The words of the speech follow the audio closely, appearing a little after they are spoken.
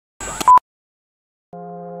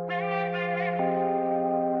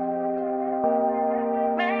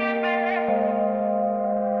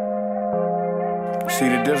See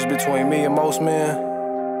the difference between me and most men?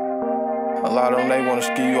 A lot of them, they want to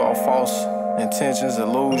skew you off false intentions,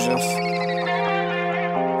 illusions.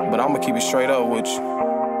 But I'ma keep it straight up with you.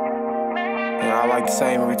 And I like the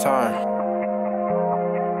same in return.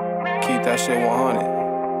 Keep that shit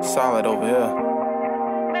 100. Solid over here.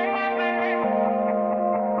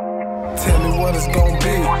 Tell me what it's gon' be.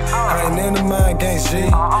 I ain't in the mind games, G.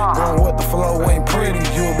 Going with the flow ain't pretty.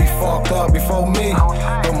 You'll be fucked up before me.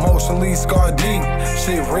 Emotionally scarred deep.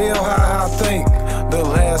 Shit real high, I think. The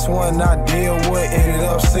last one I deal with ended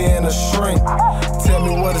up seeing a shrink. Tell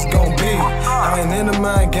me what it's gon' be. I ain't in the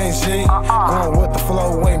mind games, G. Going with the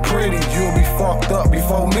flow ain't pretty. You'll be fucked up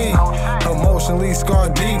before me. Emotionally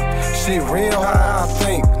scarred deep. Shit real high, I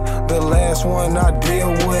think. The last one I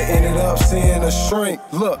deal with ended up seeing a shrink.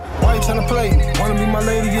 Look, why you tryna play me? Wanna be my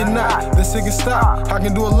lady or not? This shit can stop, I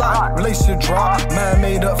can do a lot. Relationship drop, mind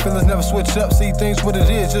made up, feelings never switch up. See things what it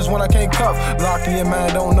is, just when I can't cuff. Locked in your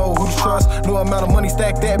mind, don't know who to trust. No amount of money,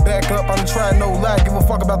 stack that back up. I done tried, no lie, give a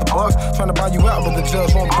fuck about the bucks. Tryna buy you out, but the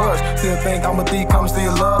judge won't budge. Still think I'm a thief, come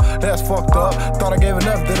steal love. That's fucked up. Thought I gave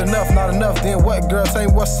enough, did enough, not enough. Then what, girl, say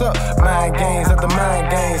what's up? Mind games after mind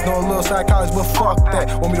games. Know a little psychology, but fuck that.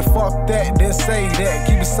 Want me to fuck that, then say that.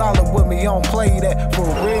 Keep it solid with me, I don't play that for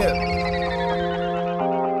real.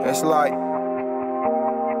 It's like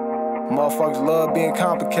motherfuckers love being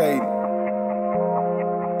complicated.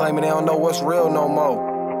 Claiming they don't know what's real no more.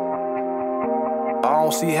 I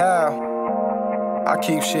don't see how. I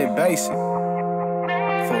keep shit basic.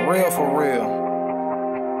 For real, for real.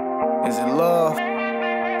 Is it love?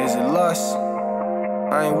 Is it lust?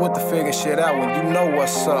 I ain't with to figure shit out when you know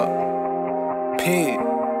what's up. Pig.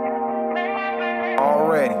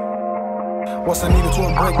 Already. What's I needed to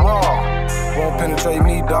a brick wall? Won't penetrate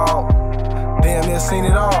me, dawg. Damn near seen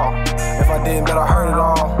it all. If I didn't, bet I heard it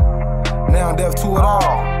all. Now I'm deaf to it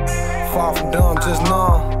all. Far from dumb, just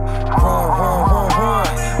numb. Run, run, run, run.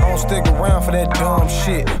 I don't stick around for that dumb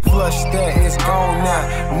shit. Flush that, it's gone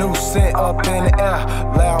now. New scent up in the air.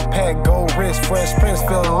 Loud pack, gold wrist, fresh prince.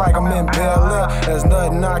 Feeling like I'm in Bel Air. There's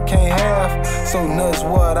nothing I can't have. So nuts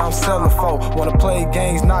what I'm selling for. Wanna play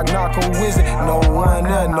games, knock, knock, who is it? No one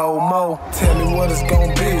there, no more. Tell me what it's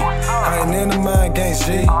gon' be. I ain't in the mind games,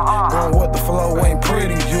 G. Going with the flow ain't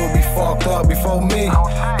pretty. You'll be fucked up before me.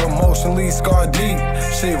 Emotionally scarred deep.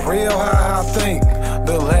 Shit real high, I think.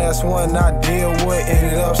 The last one I deal with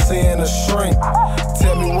ended up seeing a shrink.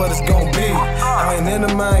 Tell me what it's gon' be. I ain't in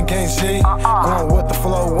the mind games, G. Going with the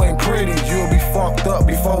flow ain't pretty. You'll be fucked up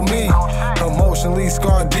before me. Emotionally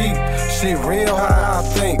scarred deep. Shit real high, I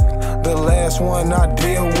think. The last one I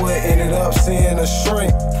deal with ended up seeing a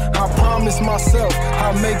shrink. I promise myself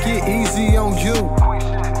I'll make it easy on you.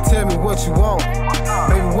 Tell me what you want,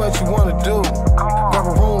 baby, what you wanna do. Grab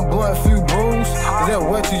a room, blunt, few brews. Is that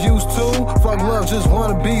what you used to? Fuck love, just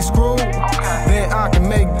wanna be screwed. Then I can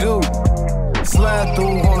make do. Slide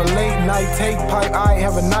through on a late night, take pipe, I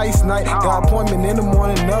have a nice night. Got appointment in the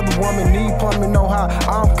morning, another woman need plumbing, know how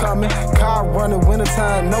I'm coming. Car running,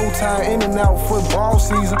 wintertime, no time, in and out, football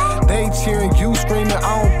season. They cheering, you screaming,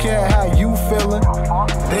 I don't care how you feeling.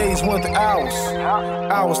 Days went to hours,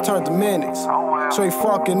 hours turned to minutes. Straight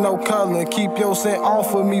fucking no color, keep your scent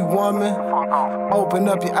off of me, woman. Open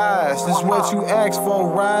up your eyes, this is what you asked for,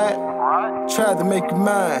 right? Tried to make you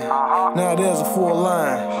mine, now there's a full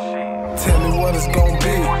line. Tell me what it's gon'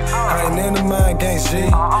 be. I ain't in the mind games, G.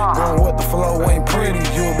 Going with the flow ain't pretty.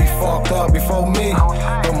 You'll be fucked up before me.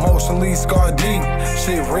 Emotionally scarred deep.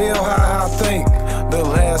 Shit real high, I think. The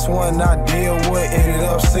last one I deal with ended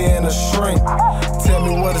up seeing a shrink. Tell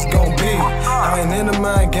me what it's gon' be. I ain't in the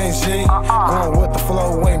mind games, G. Going with the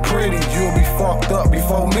flow ain't pretty. You'll be fucked up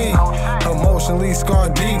before me. Emotionally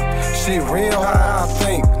scarred deep. Shit real high, I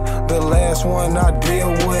think. The last one I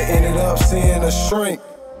deal with ended up seeing a shrink.